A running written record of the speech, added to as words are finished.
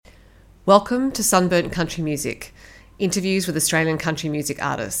Welcome to Sunburnt Country Music, interviews with Australian country music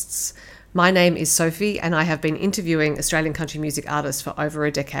artists. My name is Sophie and I have been interviewing Australian country music artists for over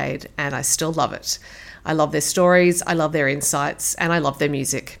a decade and I still love it. I love their stories, I love their insights, and I love their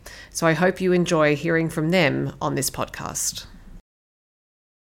music. So I hope you enjoy hearing from them on this podcast.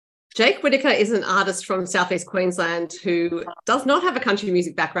 Jake Whittaker is an artist from southeast Queensland who does not have a country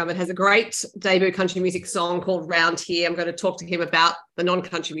music background but has a great debut country music song called Round Here. I'm going to talk to him about the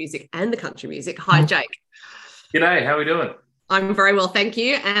non-country music and the country music. Hi, Jake. G'day, how are we doing? I'm very well, thank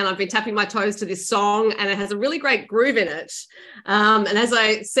you. And I've been tapping my toes to this song and it has a really great groove in it. And as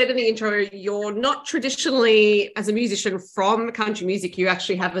I said in the intro, you're not traditionally, as a musician from country music, you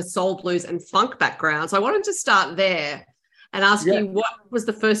actually have a soul, blues and funk background. So I wanted to start there and ask you, what was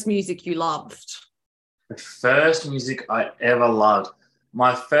the first music you loved? The first music I ever loved.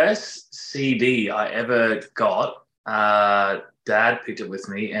 My first CD I ever got, Dad picked it with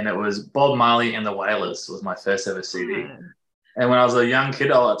me, and it was Bob Marley and the Wailers was my first ever CD. Oh. And when I was a young kid,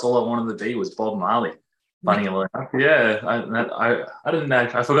 that's all I wanted to be was Bob Marley. Funny enough. Yeah, I didn't know.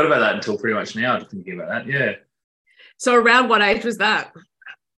 I forgot about that until pretty much now, just thinking about that, yeah. So around what age was that?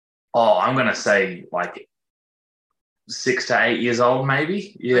 Oh, I'm going to say like 6 to 8 years old,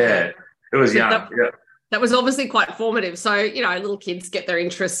 maybe. Yeah, okay. It was young. That was obviously quite formative. So, you know, little kids get their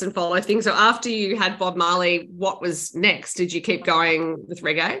interests and follow things. So after you had Bob Marley, what was next? Did you keep going with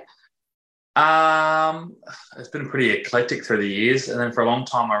reggae? It's been pretty eclectic through the years. And then for a long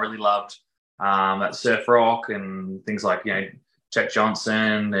time, I really loved that surf rock and things like, you know, Jack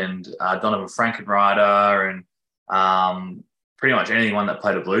Johnson and Donovan Frankenrider and pretty much anyone that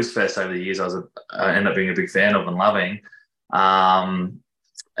played a blues fest over the years, I ended up being a big fan of and loving. And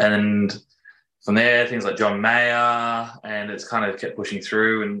from there, things like John Mayer, and it's kind of kept pushing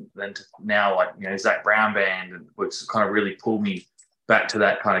through. And then to now, like, you know, Zach Brown Band, which kind of really pulled me back to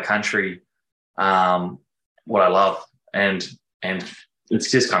that kind of country, what I love. And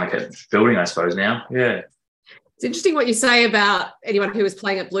it's just kind of kept building, I suppose, now. Yeah. It's interesting what you say about anyone who was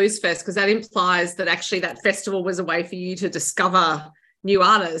playing at Blues Fest, because that implies that actually that festival was a way for you to discover new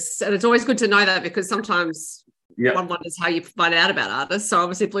artists. And it's always good to know that, because sometimes one wonders how you find out about artists. So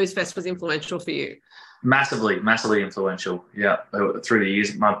obviously Blues Fest was influential for you. Massively influential. Yeah. Through the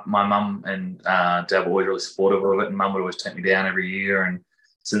years, my mum and dad were always really supportive of it, and mum would always take me down every year. And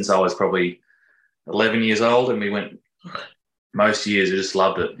since I was probably 11 years old, and we went most years, I just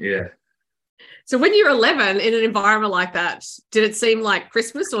loved it. Yeah. So when you were 11 in an environment like that, did it seem like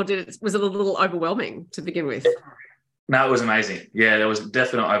Christmas, or was it a little overwhelming to begin with? No, it was amazing. Yeah, there was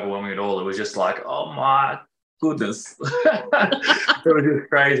definitely not overwhelming at all. It was just like, oh my goodness. It was just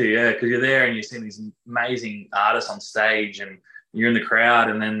crazy, yeah, because you're there and you're seeing these amazing artists on stage and you're in the crowd,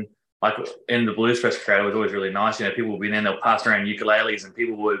 and then like in the Blues Fest crowd, it was always really nice. You know, people would be there and they'll pass around ukuleles and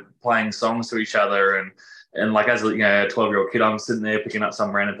people were playing songs to each other, and like, as a 12-year-old kid, I'm sitting there picking up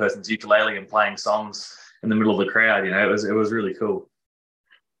some random person's ukulele and playing songs in the middle of the crowd. You know, it was really cool.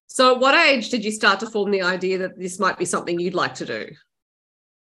 So at what age did you start to form the idea that this might be something you'd like to do?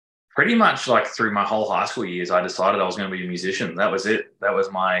 Pretty much like through my whole high school years, I decided I was going to be a musician. That was it. That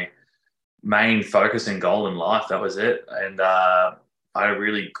was my main focus and goal in life. That was it. And I had a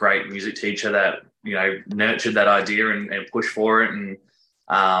really great music teacher that, you know, nurtured that idea and pushed for it. And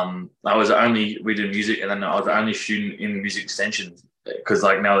we did music, and then I was the only student in music extension, because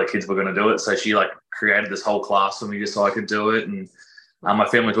like no other kids were going to do it. So she like created this whole class for me just so I could do it. And my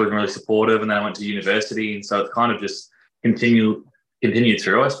family was always really supportive. And then I went to university. And so it's kind of just continued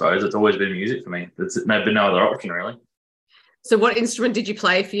through, I suppose. It's always been music for me. There's been no other option, really. So what instrument did you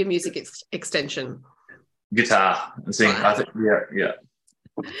play for your music extension? Guitar and sing. Wow. I think, yeah.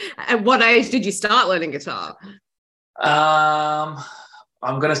 At what age did you start learning guitar?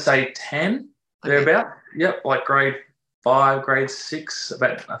 I'm going to say 10, thereabout. Yep, like grade 5, grade 6.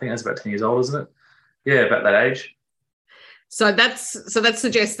 I think that's about 10 years old, isn't it? Yeah, about that age. So that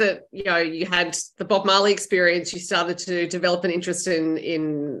suggests that, you know, you had the Bob Marley experience. You started to develop an interest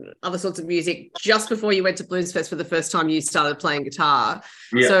in other sorts of music just before you went to Blues Fest for the first time. You started playing guitar.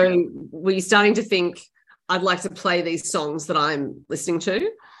 Yeah. So were you starting to think, I'd like to play these songs that I'm listening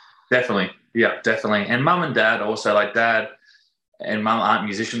to? Definitely. Yeah, definitely. And mum and dad also, like dad and mum aren't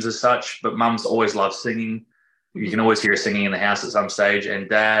musicians as such, but mum's always loved singing. You can always hear her singing in the house at some stage. And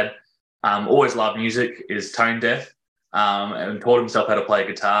dad always loved music, is tone deaf, and taught himself how to play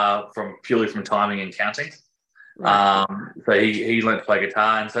guitar purely from timing and counting. Right. So he learned to play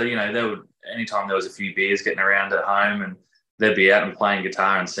guitar. And so, you know, anytime there was a few beers getting around at home, and they'd be out and playing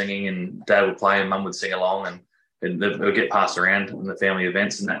guitar and singing, and dad would play and mum would sing along, and it would get passed around in the family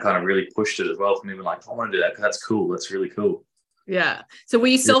events, and that kind of really pushed it as well for me. Like, I want to do that because that's cool. That's really cool. Yeah. So were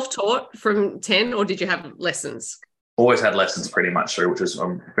you self-taught from 10 or did you have lessons? Always had lessons pretty much through, which is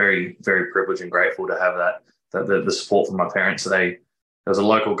I'm very, very privileged and grateful to have the support from my parents. There was a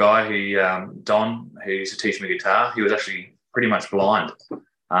local guy Don, who used to teach me guitar. He was actually pretty much blind,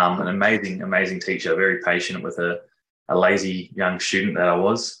 an amazing, amazing teacher, very patient with a lazy young student that I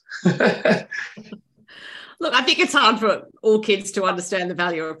was. Look, I think it's hard for all kids to understand the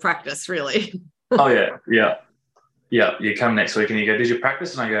value of practice, really. Oh, yeah, yeah. Yeah, you come next week and you go, did you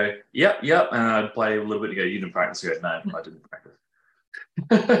practice? And I go, yep. And I'd play a little bit and you go, you didn't practice. You go, no, I didn't practice.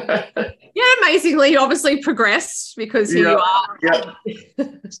 Yeah, amazingly, you obviously progressed because here you are. Yeah,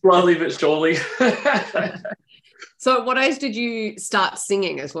 slowly but surely. So at what age did you start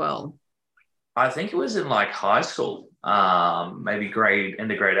singing as well? I think it was in like high school, maybe end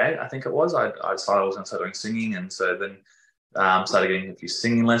of grade 8, I think it was. I decided I was going to start doing singing, and so then started getting a few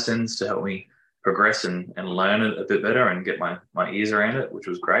singing lessons to help me progress and learn it a bit better and get my ears around it, which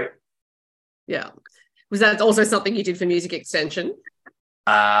was great. Yeah. Was that also something you did for music extension?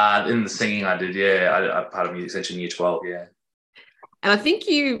 In the singing I did, yeah. I part of music extension year 12, yeah. And I think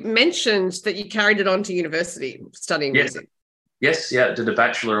you mentioned that you carried it on to university studying music. Yes, yeah. Did a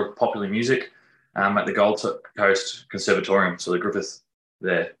Bachelor of Popular Music at the Gold Coast Conservatorium, so the Griffith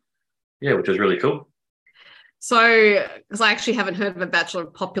there. Yeah, which was really cool. So, because I actually haven't heard of a Bachelor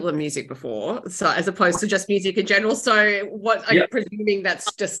of Popular Music before, so as opposed to just music in general. So what are you presuming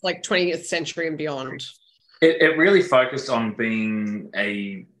that's just like 20th century and beyond? It really focused on being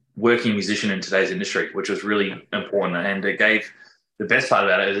a working musician in today's industry, which was really important. And it gave, the best part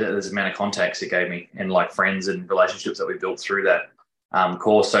about it is the amount of contacts it gave me and like friends and relationships that we built through that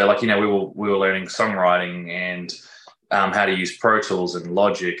course. So like, we were learning songwriting and how to use Pro Tools and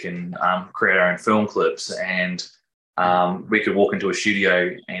Logic and create our own film clips. And we could walk into a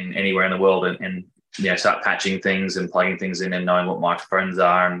studio anywhere in the world and start patching things and plugging things in and knowing what microphones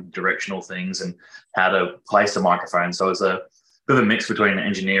are and directional things and how to place a microphone. So it's a bit of a mix between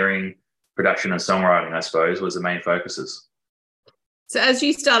engineering, production and songwriting, I suppose, was the main focuses. So as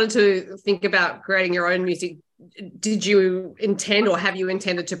you started to think about creating your own music, did you intend or have you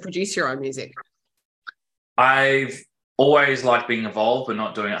intended to produce your own music? I've always liked being involved but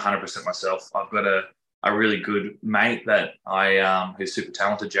not doing it 100% myself. I've got a really good mate that who's super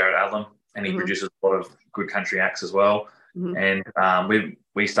talented, Jared Adlam, and he produces a lot of good country acts as well. And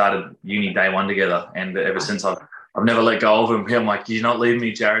we started uni day one together, and ever since I've never let go of him. I'm like, you're not leaving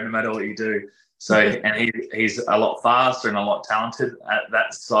me, Jared, no matter what you do. So, and he's a lot faster and a lot talented at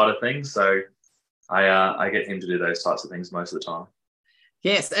that side of things. So I get him to do those types of things most of the time.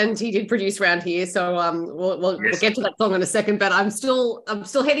 Yes, and he did produce around here, so we'll get to that song in a second. But I'm still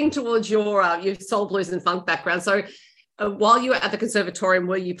heading towards your soul, blues, and funk background. So, while you were at the conservatorium,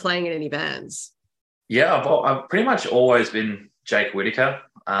 were you playing in any bands? Yeah, I've pretty much always been Jake Whittaker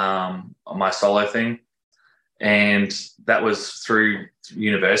on my solo thing, and that was through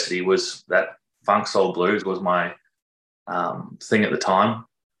university. Was that funk, soul, blues was my thing at the time,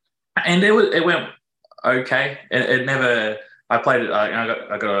 and it went okay. It never. I played it.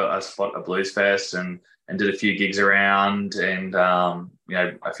 I got a spot at Blues Fest and did a few gigs around and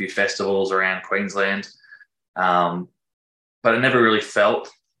a few festivals around Queensland, but it never really felt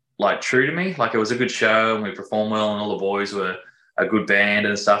like true to me. Like it was a good show and we performed well and all the boys were a good band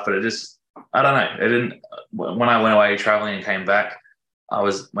and stuff. But it just, I don't know. It didn't. When I went away traveling and came back,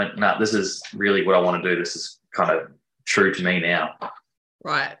 nah, this is really what I want to do. This is kind of true to me now.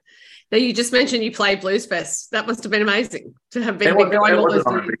 Right. Now, you just mentioned you played Blues Fest. That must have been amazing to have been going all those days. It wasn't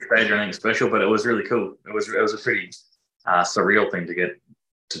on a big stage or anything special, but it was really cool. It was a pretty surreal thing to get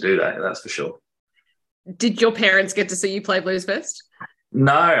to do that. That's for sure. Did your parents get to see you play Blues Fest?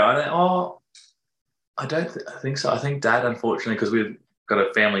 No, I don't think so. I think Dad, unfortunately, because we've got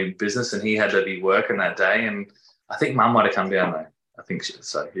a family business and he had to be working that day, and I think Mum might have come down though. I think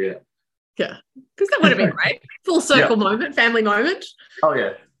so. Yeah. Yeah, because that would have been great. Full circle moment, family moment. Oh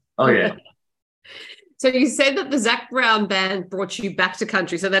yeah. Oh, yeah. So you said that the Zac Brown band brought you back to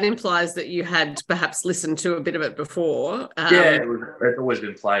country. So that implies that you had perhaps listened to a bit of it before. It's always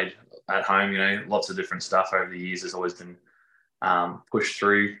been played at home, lots of different stuff over the years has always been pushed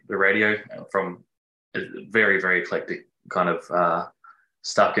through the radio from very, very eclectic kind of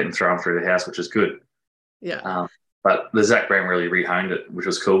stuff getting thrown through the house, which is good. Yeah. But the Zac Brown really re-honed it, which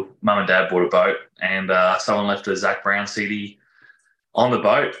was cool. Mum and Dad bought a boat and someone left a Zac Brown CD on the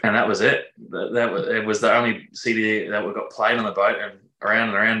boat, and that was it. It was the only CD that got played on the boat, and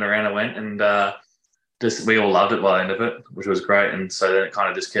around it went, and just we all loved it by the end of it, which was great. And so then it kind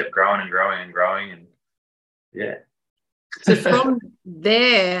of just kept growing and growing and growing, and yeah. So from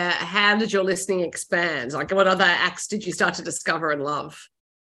there, how did your listening expand? Like, what other acts did you start to discover and love?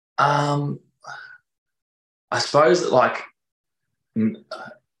 I suppose that, like,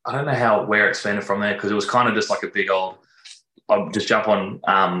 I don't know where it expanded from there, because it was kind of just like a big old. I'll just jump on,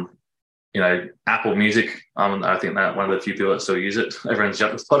 Apple Music. I think that one of the few people that still use it. Everyone's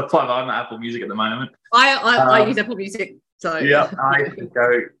jumping Spotify. I'm at Apple Music at the moment. I use Apple Music, so yeah, I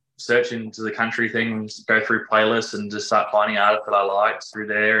go search into the country things, go through playlists, and just start finding artists that I like through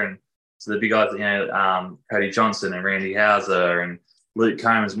there. And so the big guys, Cody Johnson and Randy Houser and Luke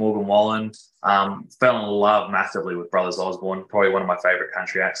Combs, Morgan Wallen. Fell in love massively with Brothers Osborne, probably one of my favourite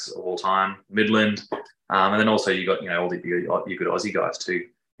country acts of all time. Midland, and then also you got all the you good Aussie guys too.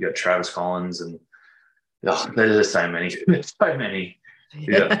 You got Travis Collins, and there's just so many. There's so many.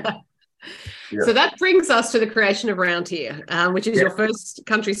 Yeah. Yeah. So that brings us to the creation of Round Here, which is your first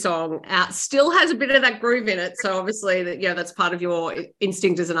country song out. Still has a bit of that groove in it. So obviously, that's part of your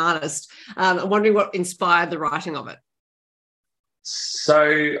instinct as an artist. I'm wondering what inspired the writing of it.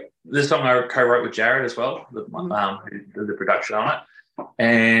 So this song I co-wrote with Jared as well, who did the production on it.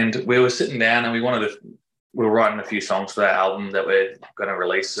 And we were sitting down and we were writing a few songs for that album that we're going to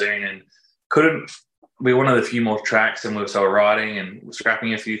release soon, and we wanted a few more tracks, and we were writing and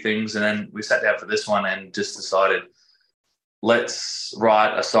scrapping a few things, and then we sat down for this one and just decided, let's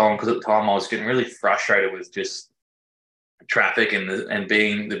write a song, because at the time I was getting really frustrated with just traffic and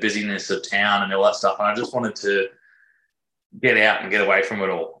being the busyness of town and all that stuff, and I just wanted to get out and get away from it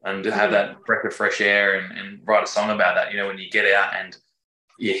all and to have that breath of fresh air and write a song about that. When you get out and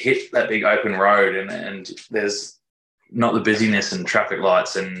you hit that big open road and there's not the busyness and traffic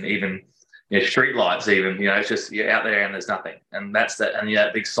lights and even street lights even, it's just you're out there and there's nothing. And that's that, and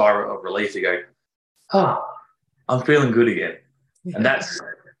that big sigh of relief, you go, oh, I'm feeling good again. Yeah. And that's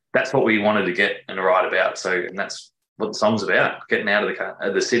what we wanted to get and write about. And that's what the song's about, getting out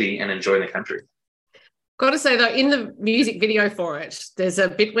of the city and enjoying the country. Got to say, though, in the music video for it, there's a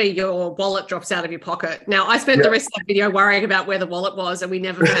bit where your wallet drops out of your pocket. Now, I spent the rest of that video worrying about where the wallet was, and we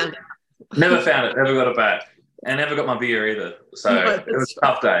never found it. Never found it. Never got it back. And never got my beer either. So it was a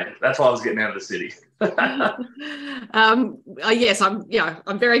tough day. That's why I was getting out of the city. Yes,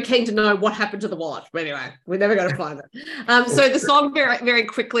 I'm very keen to know what happened to the wallet. But anyway, we're never going to find it. So the song very, very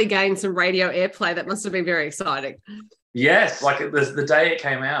quickly gained some radio airplay. That must have been very exciting. Yes, like the day it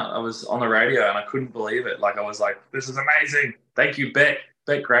came out, I was on the radio and I couldn't believe it. Like I was like, this is amazing. Thank you, Beck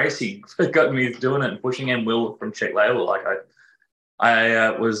Gracie, for got me doing it and pushing in Will from Czech Label. Like I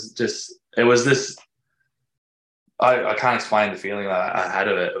was just, it was this, I can't explain the feeling that I had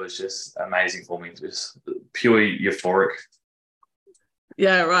of it. It was just amazing for me, just pure euphoric.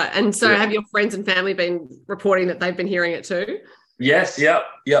 Yeah, right. And so have your friends and family been reporting that they've been hearing it too? Yes, yep.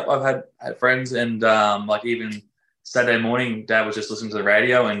 I've had friends, and like even Saturday morning, Dad was just listening to the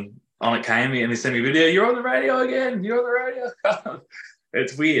radio and on it came and he sent me a video. You're on the radio again. You're on the radio.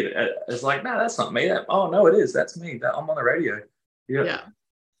 It's weird. It's like, no, that's not me. Oh, no, it is. That's me. I'm on the radio. Yeah.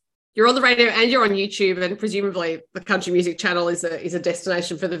 You're on the radio and you're on YouTube, and presumably the Country Music Channel is a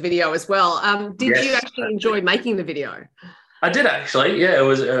destination for the video as well. Did you actually enjoy making the video? I did actually. Yeah, it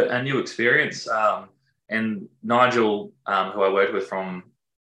was a new experience. And Nigel, who I worked with from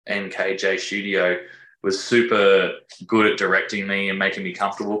NKJ Studio, was super good at directing me and making me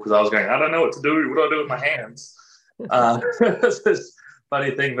comfortable, because I was going, I don't know what to do. What do I do with my hands? It's this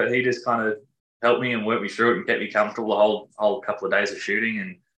funny thing, but he just kind of helped me and worked me through it and kept me comfortable the whole couple of days of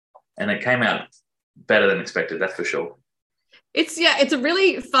shooting, and it came out better than expected, that's for sure. It's a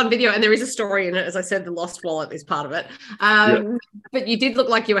really fun video, and there is a story in it. As I said, the lost wallet is part of it. But you did look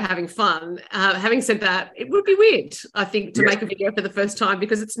like you were having fun. Having said that, it would be weird, I think, to make a video for the first time,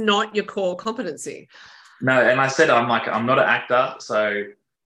 because it's not your core competency. No, and I said, I'm not an actor, so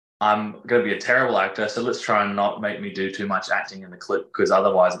I'm going to be a terrible actor. So let's try and not make me do too much acting in the clip, because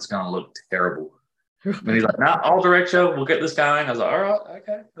otherwise it's going to look terrible. And he's like, no, I'll direct you. We'll get this going. I was like, all right,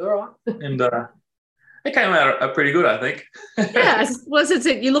 okay, all right. And it came out pretty good, I think. Yeah, well,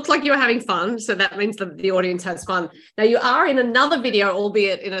 you look like you were having fun, so that means that the audience has fun. Now, you are in another video,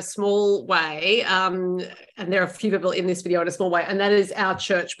 albeit in a small way, and there are a few people in this video in a small way, and that is Our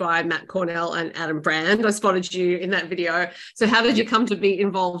Church by Matt Cornell and Adam Brand. I spotted you in that video. So how did you come to be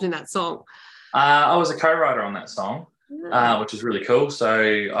involved in that song? I was a co-writer on that song, which is really cool. So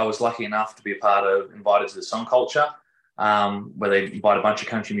I was lucky enough to be invited to the Song Culture, where they invite a bunch of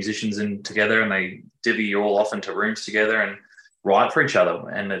country musicians in together and they divvy you all off into rooms together and write for each other.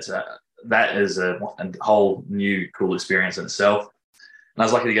 And that is a whole new cool experience in itself. And I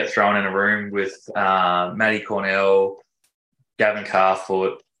was lucky to get thrown in a room with Matty Cornell, Gavin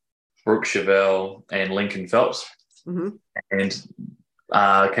Carfoot, Brooke Chevelle, and Lincoln Phelps. and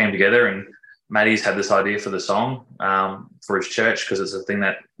came together. And Maddie's had this idea for the song for his church because it's a thing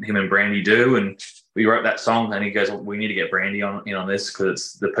that him and Brandy do. And we wrote that song, and he goes, well, we need to get Brandy on this because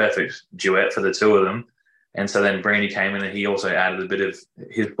it's the perfect duet for the two of them. And so then Brandy came in and he also added a bit of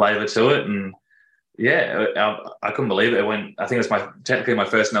his flavour to it. And yeah, I couldn't believe it. It went, I think it was technically my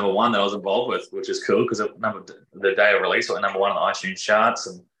first number one that I was involved with, which is cool because the day of release it went number one on the iTunes charts,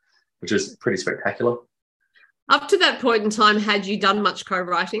 and which is pretty spectacular. Up to that point in time, had you done much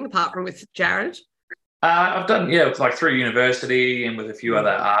co-writing apart from with Jared? I've done, like through university and with a few other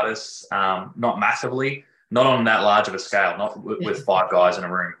artists, not massively, not on that large of a scale, not with five guys in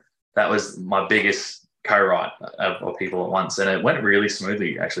a room. That was my biggest co-write of people at once, and it went really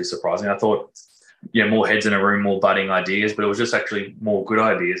smoothly, actually, surprisingly. I thought, more heads in a room, more budding ideas, but it was just actually more good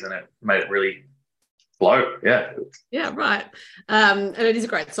ideas, and it made it really flow. Yeah, right. And it is a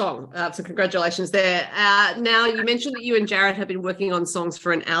great song, so congratulations there. Now, you mentioned that you and Jared have been working on songs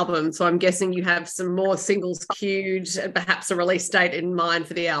for an album, so I'm guessing you have some more singles queued and perhaps a release date in mind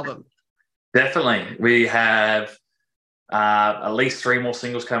for the album. Definitely. We have at least 3 more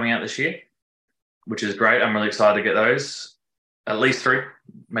singles coming out this year, which is great. I'm really excited to get those. At least 3,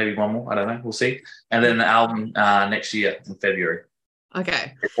 maybe 1 more. I don't know. We'll see. And then the album next year in February.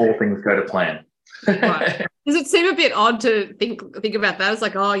 Okay. If all things go to plan. Right. Does it seem a bit odd to think about that? It's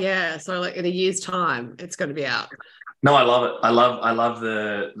like, oh yeah, so like in a year's time, it's going to be out. No, I love it. I love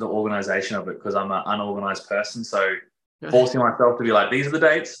the organization of it because I'm an unorganized person. So forcing myself to be like, these are the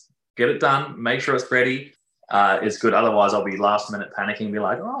dates, get it done, make sure it's ready. Is good. Otherwise, I'll be last minute panicking and be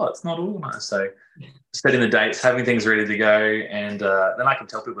like, oh, it's not organized. So setting the dates, having things ready to go, and then I can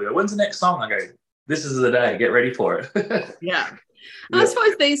tell people, when's the next song? I go, this is the day. Get ready for it. Yeah. I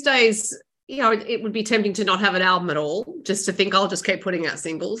suppose these days, it would be tempting to not have an album at all, just to think I'll just keep putting out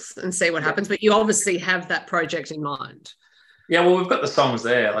singles and see what happens. But you obviously have that project in mind. Yeah, well, we've got the songs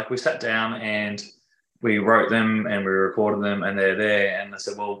there. Like we sat down and we wrote them and we recorded them and they're there. And I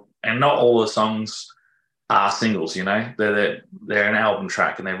said, well, and not all the songs are singles, they're an album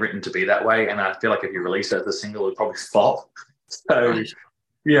track and they're written to be that way. And I feel like if you release it as a single, it'll probably flop. So,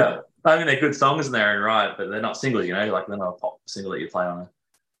 yeah, I mean, they're good songs in their own right, but they're not singles, like they're not a pop single that you play on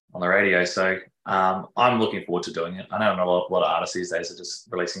the radio. So I'm looking forward to doing it. I know not a lot of artists these days are just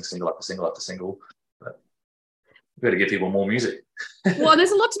releasing single after single after single, but we've got to give people more music. Well,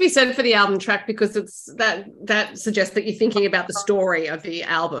 there's a lot to be said for the album track because it's that suggests that you're thinking about the story of the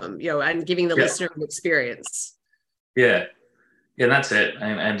album, and giving the listener an experience. Yeah, that's it.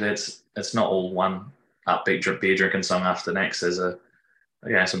 And it's not all one upbeat beer drinking song after the next. There's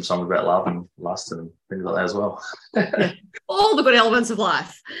some songs about love and lust and things like that as well. All the good elements of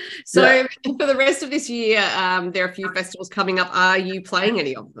life. So for the rest of this year, there are a few festivals coming up. Are you playing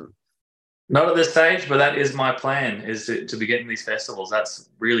any of them? Not at this stage, but that is my plan, is to be getting these festivals. That's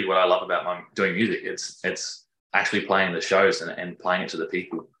really what I love about doing music. It's actually playing the shows and playing it to the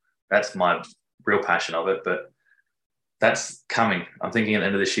people. That's my real passion of it, but that's coming. I'm thinking at the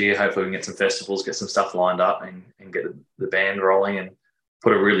end of this year, hopefully we can get some festivals, get some stuff lined up and get the band rolling and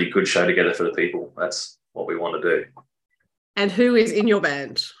put a really good show together for the people. That's what we want to do. And who is in your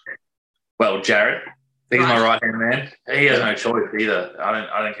band? Well, Jared. He's my right-hand man. He has no choice either.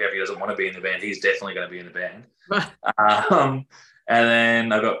 I don't care if he doesn't want to be in the band. He's definitely going to be in the band. And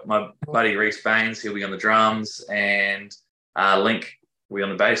then I've got my buddy Reese Baines. He'll be on the drums. And Link will be on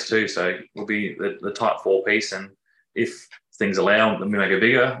the bass too. So we'll be the type 4 piece. And if things allow, then we make it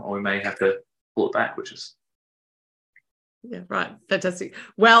bigger or we may have to pull it back, which is... Yeah, right. Fantastic.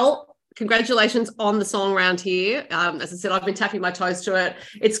 Well, congratulations on the song Round Here. As I said, I've been tapping my toes to it.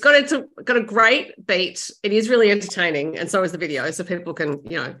 It's got a great beat. It is really entertaining, and so is the video, so people can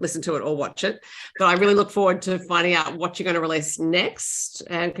listen to it or watch it. But I really look forward to finding out what you're going to release next.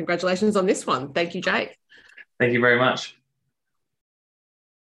 And congratulations on this one. Thank you, Jake. Thank you very much.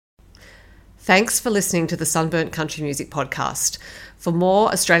 Thanks for listening to the Sunburnt Country Music Podcast. For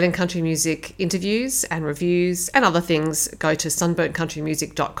more Australian country music interviews and reviews and other things, go to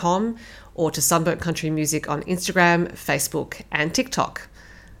sunburntcountrymusic.com or to Sunburnt Country Music on Instagram, Facebook and TikTok.